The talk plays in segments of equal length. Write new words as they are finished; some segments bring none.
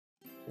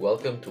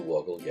Welcome to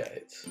Woggle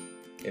Guides.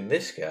 In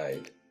this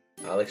guide,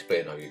 I'll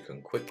explain how you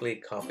can quickly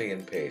copy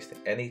and paste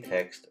any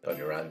text on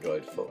your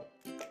Android phone.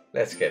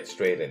 Let's get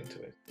straight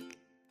into it.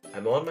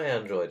 I'm on my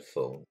Android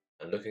phone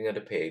and looking at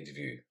a page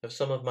view of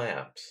some of my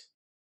apps.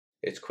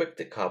 It's quick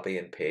to copy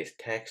and paste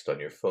text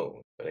on your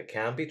phone, but it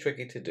can be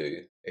tricky to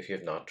do if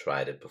you've not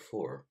tried it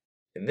before.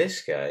 In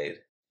this guide,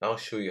 I'll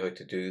show you how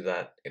to do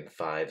that in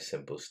 5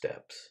 simple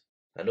steps.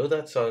 I know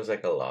that sounds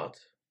like a lot,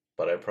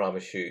 but I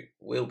promise you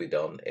we'll be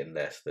done in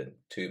less than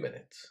 2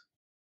 minutes.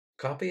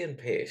 Copy and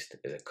paste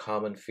is a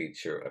common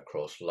feature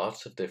across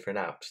lots of different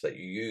apps that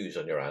you use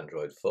on your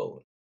Android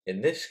phone.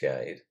 In this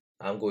guide,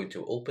 I'm going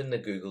to open the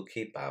Google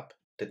Keep app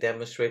to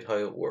demonstrate how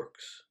it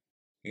works.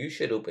 You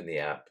should open the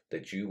app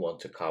that you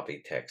want to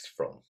copy text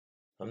from.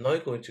 I'm now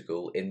going to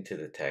go into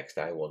the text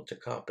I want to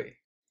copy.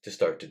 To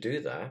start to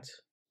do that,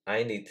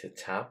 I need to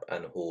tap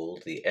and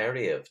hold the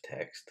area of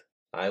text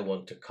I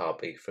want to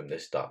copy from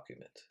this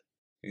document.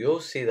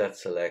 You'll see that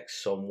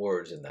selects some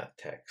words in that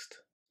text.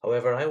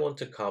 However, I want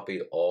to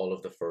copy all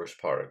of the first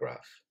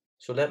paragraph,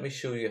 so let me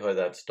show you how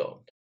that's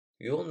done.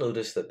 You'll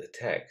notice that the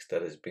text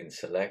that has been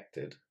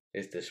selected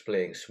is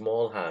displaying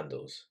small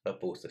handles at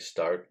both the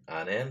start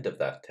and end of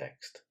that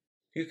text.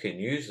 You can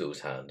use those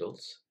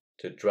handles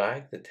to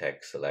drag the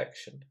text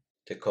selection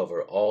to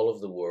cover all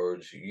of the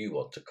words you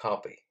want to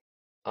copy.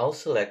 I'll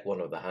select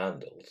one of the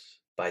handles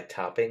by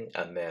tapping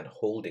and then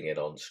holding it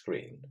on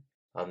screen,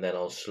 and then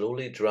I'll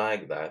slowly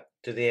drag that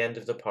to the end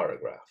of the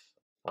paragraph.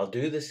 I'll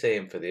do the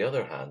same for the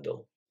other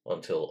handle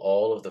until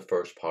all of the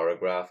first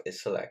paragraph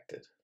is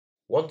selected.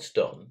 Once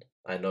done,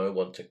 I now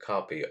want to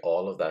copy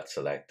all of that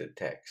selected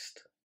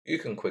text. You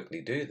can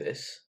quickly do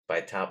this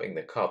by tapping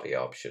the copy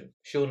option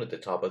shown at the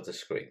top of the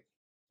screen.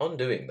 On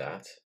doing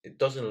that, it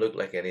doesn't look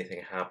like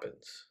anything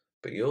happens,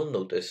 but you'll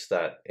notice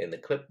that in the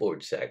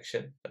clipboard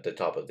section at the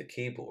top of the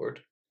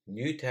keyboard,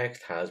 new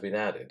text has been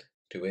added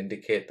to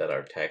indicate that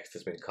our text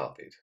has been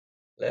copied.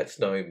 Let's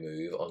now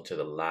move on to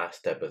the last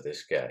step of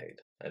this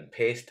guide and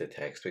paste the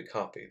text we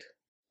copied.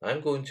 I'm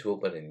going to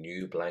open a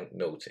new blank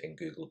note in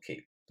Google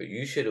Keep, but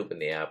you should open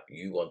the app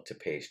you want to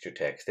paste your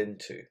text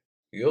into.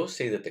 You'll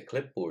see that the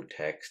clipboard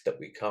text that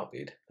we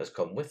copied has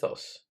come with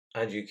us,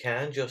 and you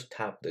can just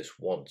tap this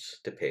once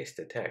to paste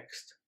the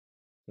text.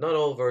 Not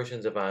all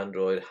versions of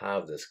Android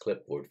have this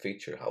clipboard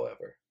feature,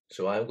 however,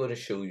 so I'm going to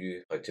show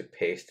you how to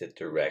paste it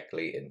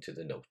directly into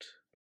the note.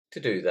 To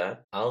do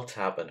that, I'll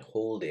tap and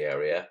hold the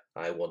area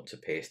I want to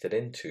paste it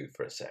into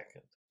for a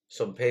second.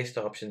 Some paste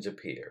options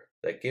appear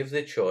that give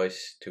the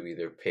choice to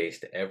either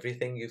paste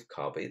everything you've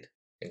copied,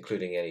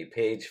 including any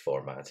page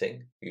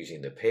formatting,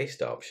 using the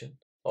paste option,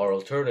 or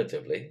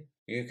alternatively,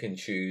 you can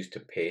choose to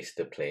paste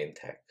the plain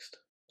text.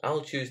 I'll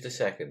choose the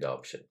second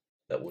option,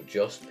 that will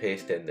just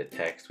paste in the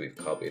text we've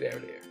copied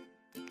earlier.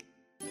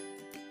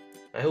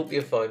 I hope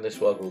you found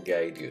this Woggle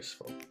guide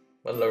useful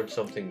and learned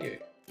something new.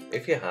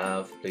 If you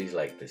have, please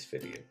like this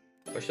video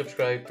or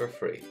subscribe for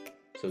free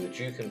so that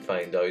you can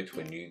find out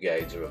when new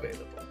guides are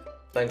available.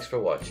 Thanks for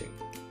watching,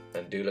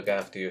 and do look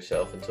after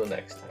yourself until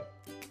next time.